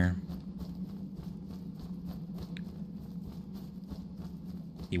 Udi in here.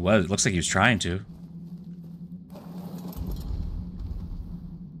 He was. Looks like he was trying to.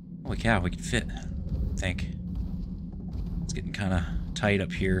 Holy cow, we can fit. I think. It's getting kind of tight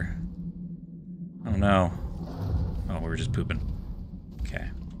up here. I don't know. Oh, we were just pooping.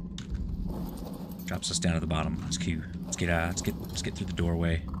 Okay. Drops us down to the bottom. Let's queue. Let's get out. Let's get through the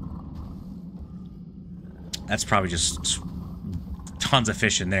doorway. That's probably just tons of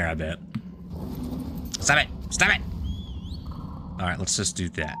fish in there, I bet. Stop it! Stop it! Alright, let's just do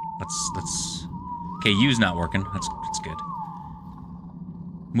that. Let's... Okay, U's not working. That's good.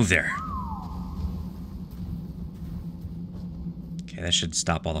 Move there. Okay, that should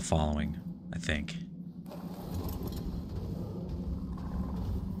stop all the following, I think.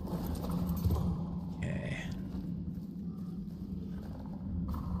 Okay.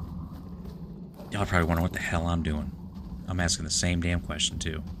 Y'all probably wonder what the hell I'm doing. I'm asking the same damn question,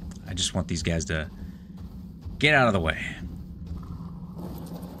 too. I just want these guys to get out of the way.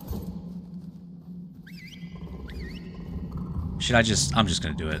 Should I just... I'm just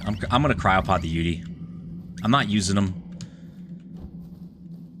gonna do it. I'm gonna cryopod the Yeti. I'm not using them.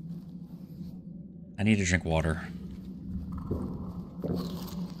 I need to drink water.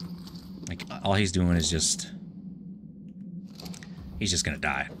 Like, all he's doing is just... He's just gonna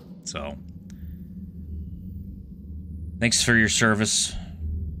die. So... Thanks for your service.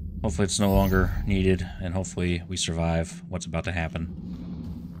 Hopefully it's no longer needed, and hopefully we survive what's about to happen.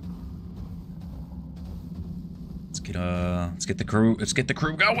 Let's get the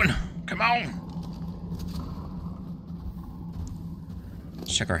crew going. Come on.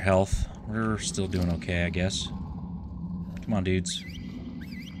 Let's check our health. We're still doing okay, I guess. Come on, dudes.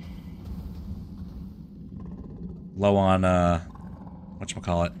 Low on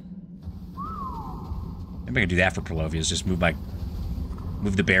whatchamacallit. Maybe I can do that for Purlovias. Just move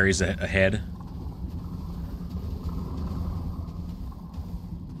the berries ahead.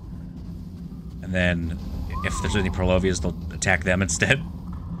 And then if there's any Purlovias, they'll attack them instead.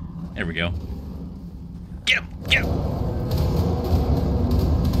 There we go. Get him! Get him!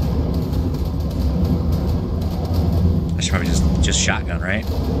 I should probably just shotgun, right?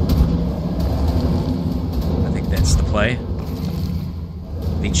 I think that's the play.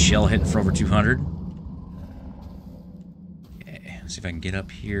 Each shell hitting for over 200. Okay, see if I can get up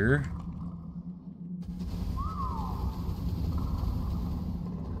here.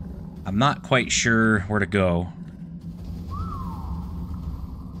 I'm not quite sure where to go.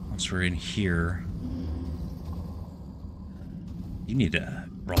 Once we're in here. You need to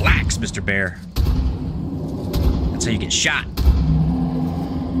relax, Mr. Bear. That's how you get shot.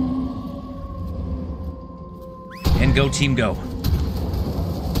 And go, team, go.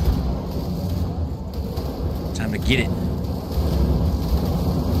 Time to get it.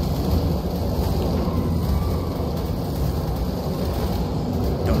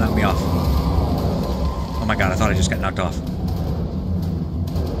 Don't knock me off. Oh my god, I thought I just got knocked off.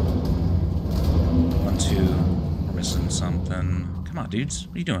 1, 2. We're missing something. Come on, dudes.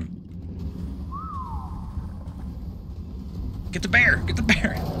 What are you doing? Get the bear! Get the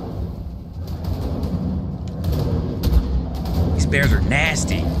bear! These bears are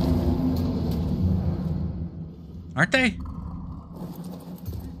nasty. Aren't they?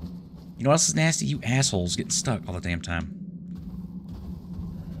 You know what else is nasty? You assholes getting stuck all the damn time.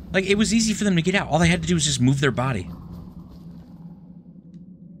 Like, it was easy for them to get out. All they had to do was just move their body.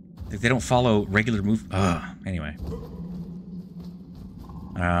 Like, they don't follow regular move... Anyway.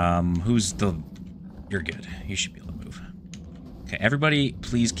 Who's the... You're good. You should be able to move. Okay, everybody,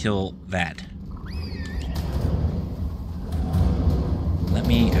 please kill that. Let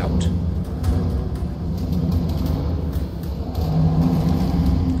me out.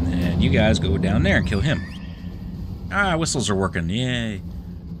 And then you guys go down there and kill him. Ah, whistles are working. Yay.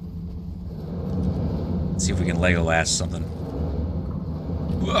 Let's see if we can Legolas something.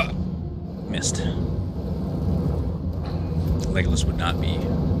 Ugh. Missed. Legolas would not be.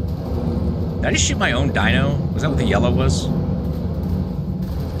 Did I just shoot my own dino? Was that what the yellow was?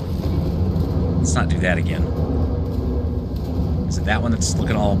 Let's not do that again. Is it that one that's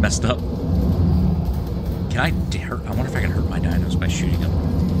looking all messed up? Can I hurt? I wonder if I can hurt my dinos by shooting them.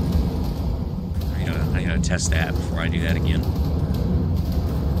 I need to test that before I do that again.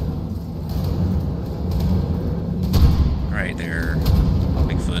 Alright there. Oh,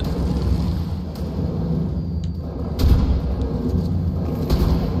 Bigfoot.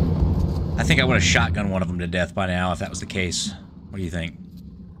 I think I would have shotgunned one of them to death by now if that was the case. What do you think?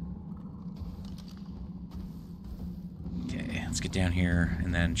 Okay, let's get down here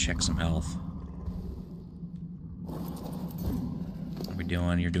and then check some health. What are we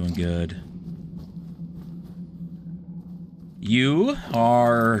doing? You're doing good. You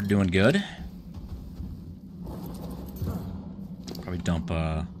are doing good. Probably dump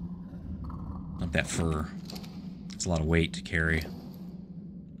that fur. It's a lot of weight to carry.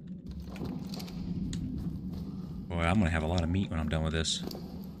 Boy, I'm gonna have a lot of meat when I'm done with this.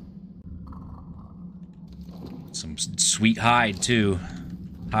 Some sweet hide, too.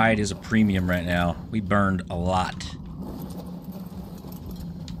 Hide is a premium right now. We burned a lot.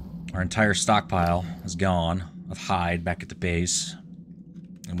 Our entire stockpile is gone of hide back at the base.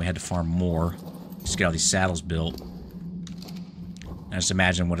 And we had to farm more. Just get all these saddles built. I just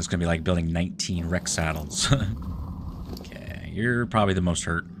imagine what it's going to be like building 19 Rex saddles. Okay, you're probably the most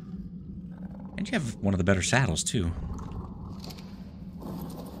hurt. And you have one of the better saddles, too.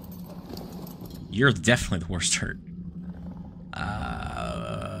 You're definitely the worst hurt.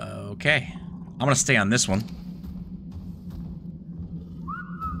 Okay. I'm going to stay on this one.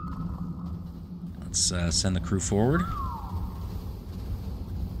 Let's send the crew forward.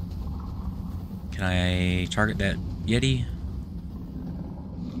 Can I target that Yeti?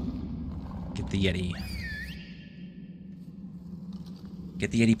 the Yeti.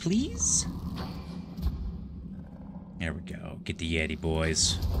 Get the Yeti, please. There we go. Get the Yeti,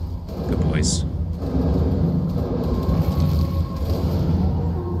 boys. Good boys.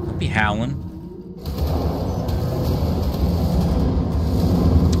 Don't be howling.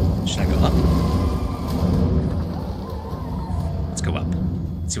 Should I go up? Let's go up.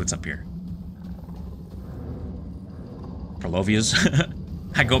 Let's see what's up here. Prolovia's.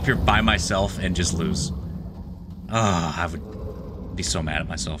 I go up here by myself and just lose. Oh, I would be so mad at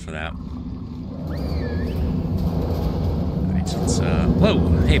myself for that. Alright, so let's, whoa!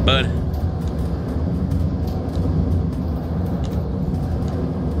 Hey, bud.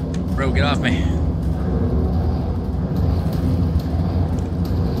 Bro, get off me.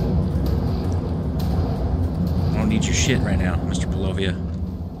 I don't need your shit right now, Mr. Polovia.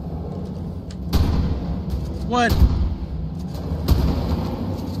 What?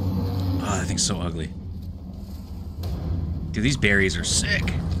 Oh, that thing's so ugly. Dude, these berries are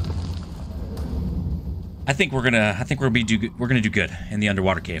sick. I think we're gonna do good in the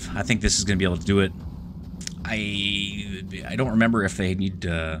underwater cave. I think this is gonna be able to do it. I don't remember if they need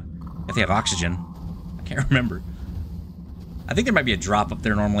if they have oxygen. I can't remember. I think there might be a drop up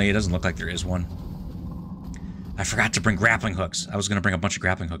there normally. It doesn't look like there is one. I forgot to bring grappling hooks. I was gonna bring a bunch of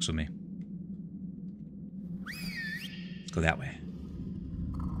grappling hooks with me. Let's go that way.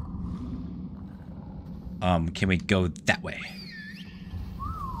 Can we go that way?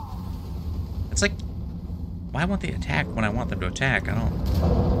 It's like, why won't they attack when I want them to attack? I don't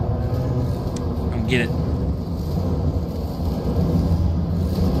get it.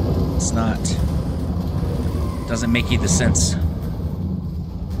 It's not, doesn't make either sense.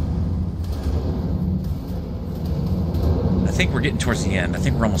 I think we're getting towards the end. I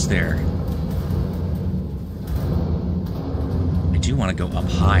think we're almost there. I do want to go up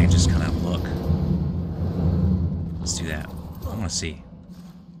high and just kind of look. Let's do that. I want to see.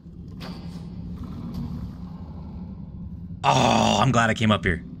 Oh, I'm glad I came up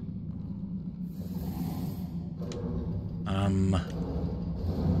here.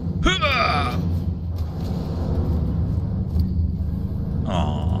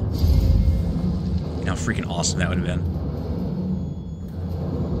 Oh. You know how freaking awesome that would have been.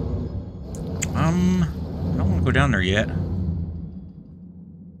 I don't want to go down there yet.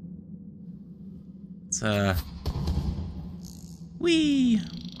 It's, whee!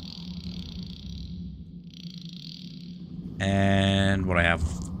 And what do I have?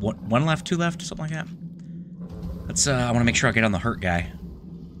 One left, two left, something like that. Let's, I want to make sure I get on the hurt guy.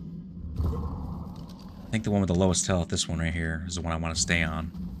 I think the one with the lowest health, this one right here, is the one I want to stay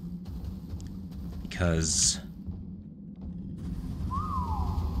on. Because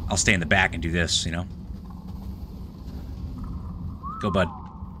I'll stay in the back and do this, you know? Go, bud.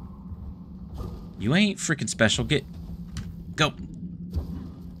 You ain't freaking special. Go.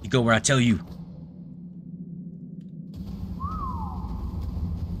 You go where I tell you.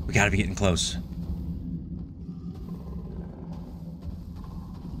 We gotta be getting close.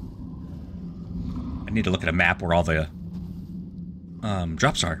 I need to look at a map where all the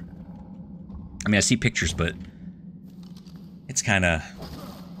drops are. I mean, I see pictures, but it's kind of...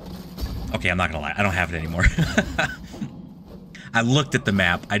 Okay, I'm not gonna lie. I don't have it anymore. I looked at the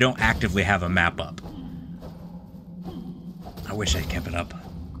map. I don't actively have a map up. I wish I kept it up.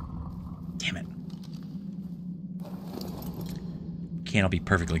 Damn it. Can't all be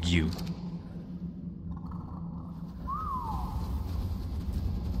perfect like you.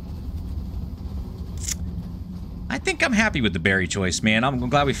 I think I'm happy with the berry choice, man. I'm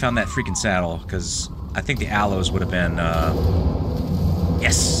glad we found that freaking saddle, because I think the aloes would have been,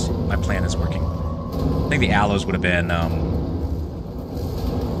 yes! My plan is working. I think the aloes would have been,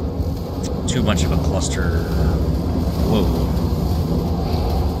 too much of a cluster. Whoa.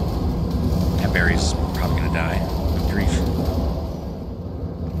 That berry's probably gonna die. Good grief.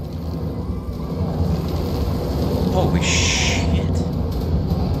 Holy shit.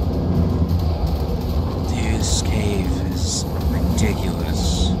 Dude, this cave is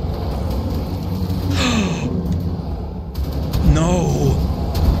ridiculous. No!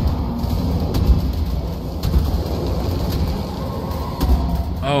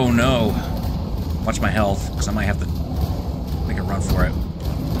 Oh no. Watch my health, because I might have to make a run for it.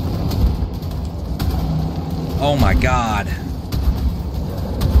 Oh my god.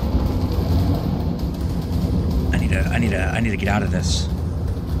 I need to get out of this.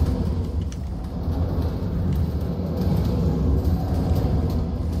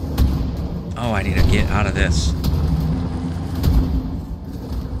 Oh, I need to get out of this.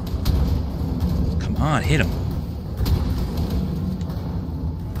 Come on, hit him.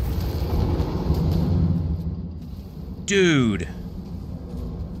 Dude.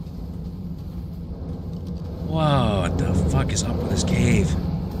 Whoa, what the fuck is up with this cave?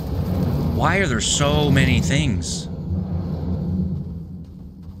 Why are there so many things?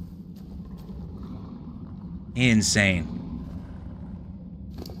 Insane.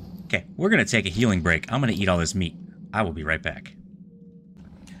 Okay, we're gonna take a healing break. I'm gonna eat all this meat. I will be right back.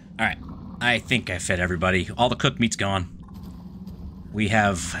 Alright, I think I fed everybody. All the cooked meat's gone. We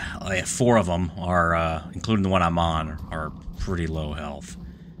have 4 of them, are, including the one I'm on, are pretty low health.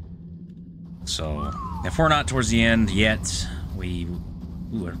 So, if we're not towards the end yet, we...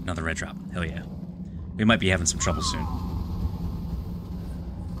 Ooh, another red drop. Hell yeah. We might be having some trouble soon.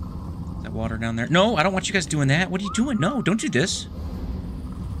 Is that water down there? No, I don't want you guys doing that. What are you doing? No, don't do this.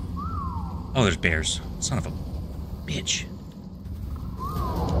 Oh, there's bears. Son of a bitch.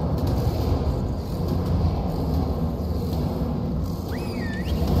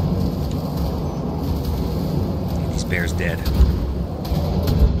 These bears dead.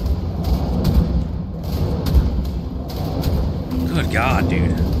 Good God,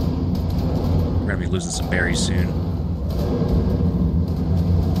 dude. We're gonna be losing some berries soon.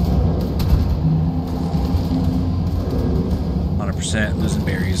 100% losing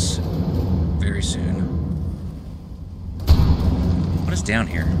berries very soon. What is down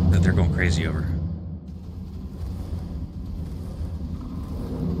here that they're going crazy over?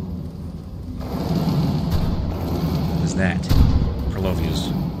 What is that?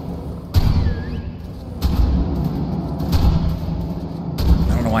 Perlovius.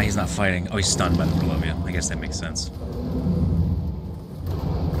 Why he's not fighting. Oh, he's stunned by the Perlovia. I guess that makes sense.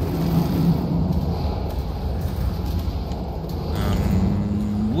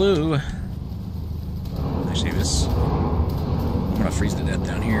 Blue. Actually, this... I'm gonna freeze to death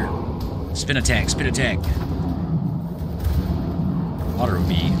down here. Spin attack, spin attack. Water would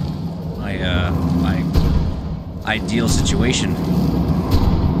be my ideal situation.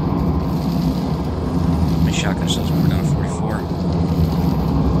 My shotgun shells were down to 44.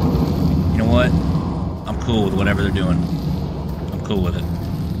 You know what? I'm cool with whatever they're doing. I'm cool with it.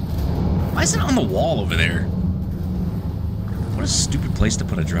 Why is it on the wall over there? What a stupid place to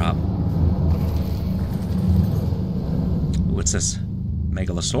put a drop. Ooh, what's this?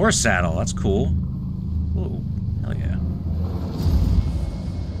 Megalosaurus saddle. That's cool. Whoa. Hell yeah.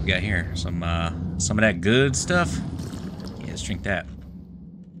 What we got here? Some of that good stuff? Yeah, let's drink that.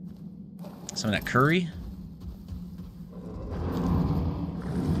 Some of that curry.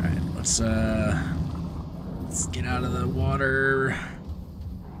 Let's get out of the water.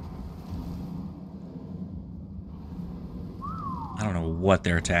 I don't know what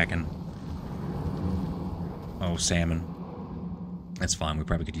they're attacking. Oh, salmon. That's fine. We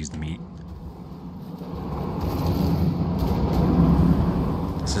probably could use the meat.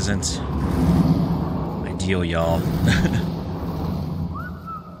 This isn't ideal, y'all.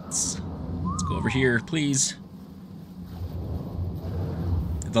 let's go over here, please.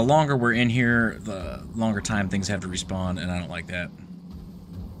 The longer we're in here, the longer time things have to respawn, and I don't like that.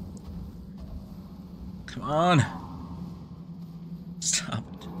 Come on. Stop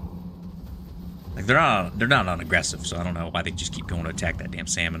it. Like, they're not unaggressive, so I don't know why they just keep going to attack that damn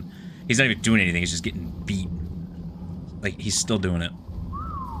salmon. He's not even doing anything, he's just getting beat. Like, he's still doing it.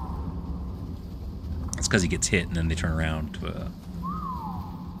 It's because he gets hit, and then they turn around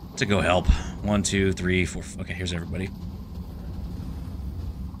to go help. 1, 2, 3, 4... Okay, here's everybody.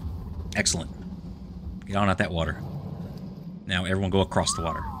 Excellent. Get on out that water. Now everyone go across the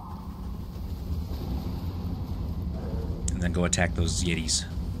water. And then go attack those yetis.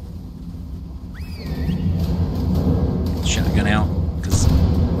 Shotgun out, because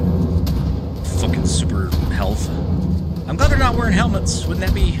fucking super health. I'm glad they're not wearing helmets. Wouldn't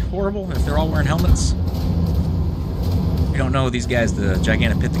that be horrible if they're all wearing helmets? If you don't know, these guys, the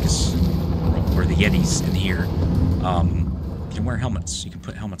Gigantopithecus, or the yetis in here, you can wear helmets. You can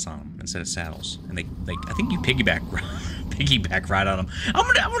put helmets on them instead of saddles, and they I think you piggyback right on them.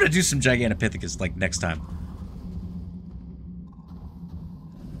 I'm gonna do some Gigantopithecus like next time.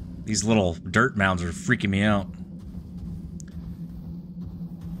 These little dirt mounds are freaking me out.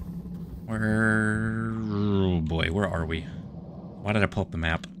 Oh boy, where are we? Why did I pull up the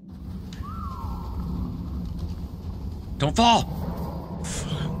map? Don't fall!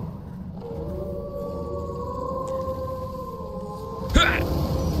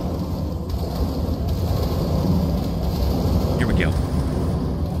 Here we go.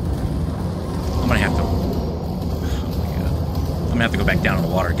 I'm gonna have to... Oh my god. I'm gonna have to go back down in the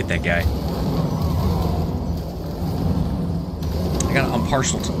water and get that guy. I'm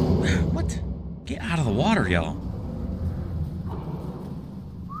partial to... What? Get out of the water, y'all.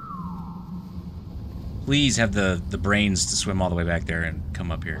 Please have the brains to swim all the way back there and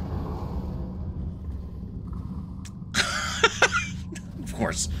come up here. Of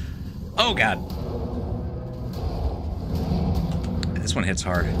course. Oh, God. This one hits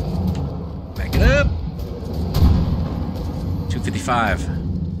hard. Back it up. 255.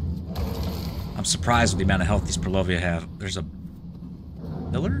 I'm surprised with the amount of health these Perlovia have. There's a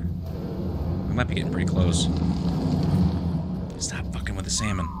pillar? We might be getting pretty close. Stop fucking with the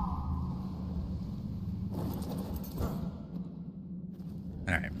salmon.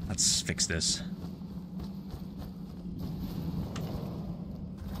 Alright, let's fix this.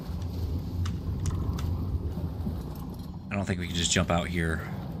 I don't think we can just jump out here.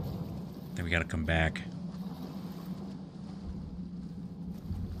 I think we gotta come back.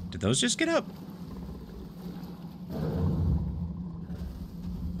 Did those just get up?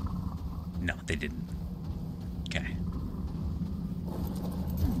 No, they didn't. Okay.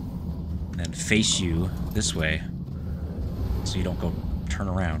 And then face you this way so you don't go turn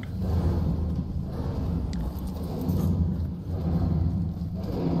around.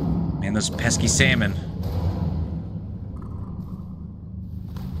 Man, those pesky salmon.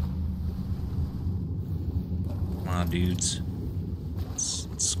 Come on, dudes.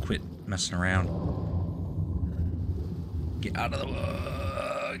 Let's quit messing around. Get out of the...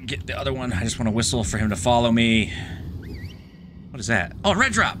 get the other one. I just want to whistle for him to follow me. What is that? Oh,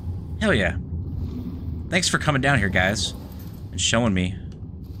 red drop! Hell yeah. Thanks for coming down here, guys. And showing me.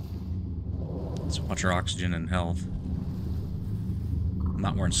 Let's watch our oxygen and health. I'm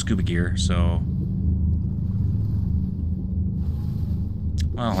not wearing scuba gear, so...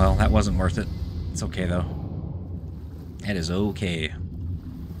 Oh, well, that wasn't worth it. It's okay, though. That is okay.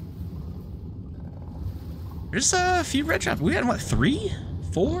 There's a few red drops. We had, what, 3?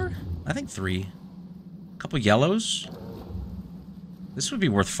 4? I think 3. A couple yellows. This would be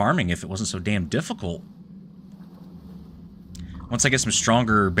worth farming if it wasn't so damn difficult. Once I get some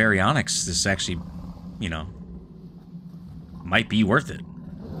stronger baryonics, this actually, you know, might be worth it.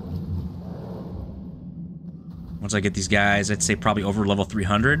 Once I get these guys, I'd say probably over level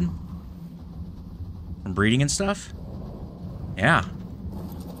 300 from breeding and stuff. Yeah.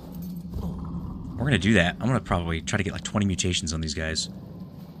 We're gonna do that. I'm gonna probably try to get like 20 mutations on these guys.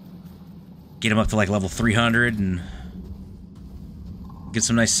 Get them up to like level 300 and get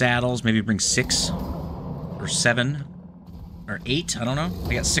some nice saddles. Maybe bring 6 or 7 or 8. I don't know.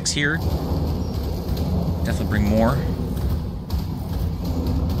 I got 6 here. Definitely bring more.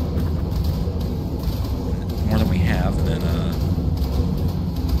 More than we have, then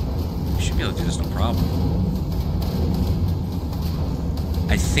we should be able to do this no problem.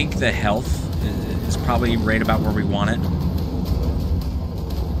 I think the health is probably right about where we want it.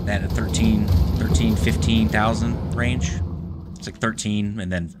 That at 15,000 range. It's like 13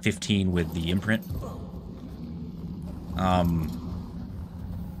 and then 15 with the imprint.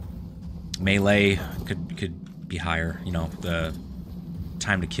 Melee could be higher. You know, the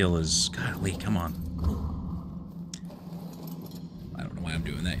time to kill is... Golly, come on. I don't know why I'm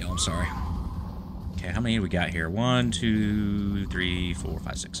doing that, y'all. I'm sorry. Okay, how many do we got here? 1, 2, 3, 4,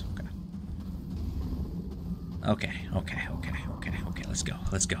 5, 6. Okay. Okay. Let's go.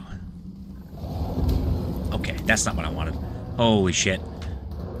 Let's go. Okay, that's not what I wanted. Holy shit.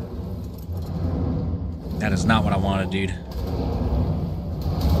 That is not what I wanted, dude.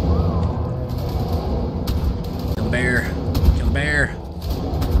 Kill the bear. Kill the bear.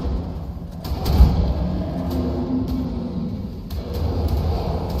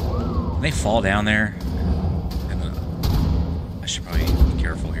 Can they fall down there? And, I should probably be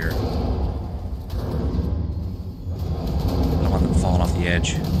careful here. I don't want them falling off the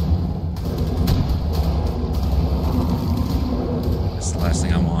edge. That's the last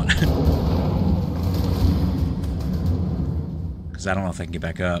thing I want. Because I don't know if they can get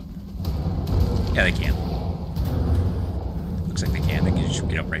back up. Yeah, they can. Looks like they can. They can just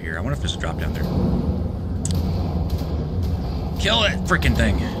get up right here. I wonder if there's a drop down there. Kill it, freaking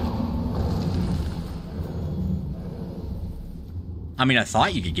thing. I mean, I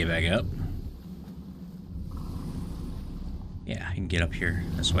thought you could get back up. Yeah, I can get up here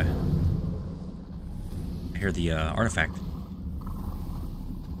this way. I hear the artifact.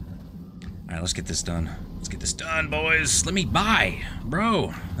 Alright, let's get this done. Let's get this done, boys. Let me buy.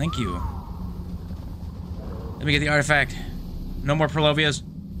 Bro, thank you. Let me get the artifact. No more Perlovias.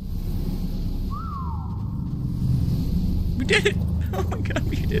 We did it! Oh my god,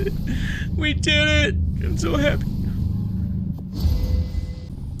 we did it. We did it! I'm so happy.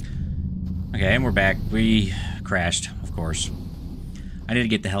 Okay, and we're back. We crashed, of course. I need to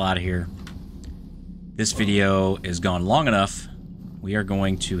get the hell out of here. This video is gone long enough. We are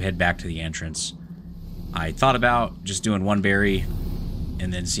going to head back to the entrance I thought about just doing one berry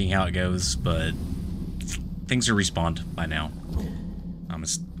and then seeing how it goes, but things are respawned by now.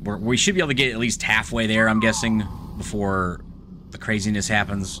 We should be able to get at least halfway there, I'm guessing, before the craziness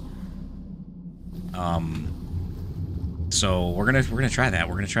happens. So we're gonna try that.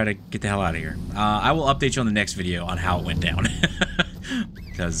 We're gonna try to get the hell out of here. I will update you on the next video on how it went down,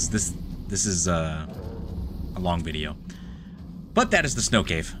 because this is a long video. But that is the snow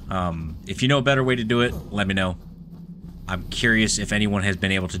cave. If you know a better way to do it, let me know. I'm curious if anyone has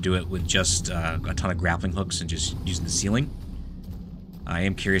been able to do it with just a ton of grappling hooks and just using the ceiling. I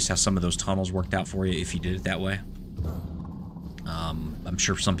am curious how some of those tunnels worked out for you if you did it that way. I'm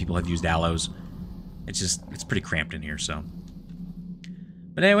sure some people have used aloes. It's pretty cramped in here, so.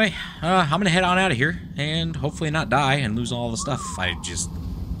 But anyway, I'm gonna head on out of here and hopefully not die and lose all the stuff I just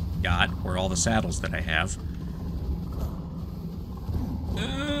got, or all the saddles that I have.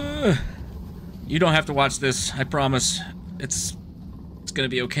 You don't have to watch this, I promise. It's gonna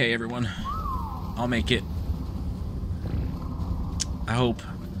be okay, everyone. I'll make it. I hope.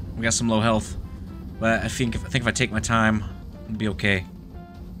 We got some low health, but I think if I take my time, it'll be okay.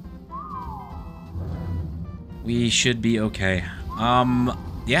 We should be okay.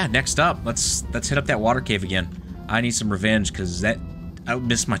 Yeah, next up, let's hit up that water cave again. I need some revenge, because I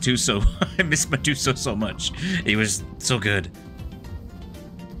missed my Tuso. I missed my Tuso so much. It was so good.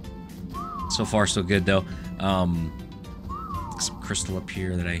 So far, so good, though. Some crystal up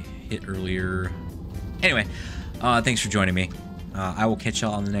here that I hit earlier. Anyway, thanks for joining me. I will catch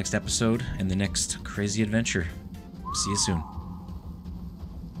y'all on the next episode and the next crazy adventure. See you soon.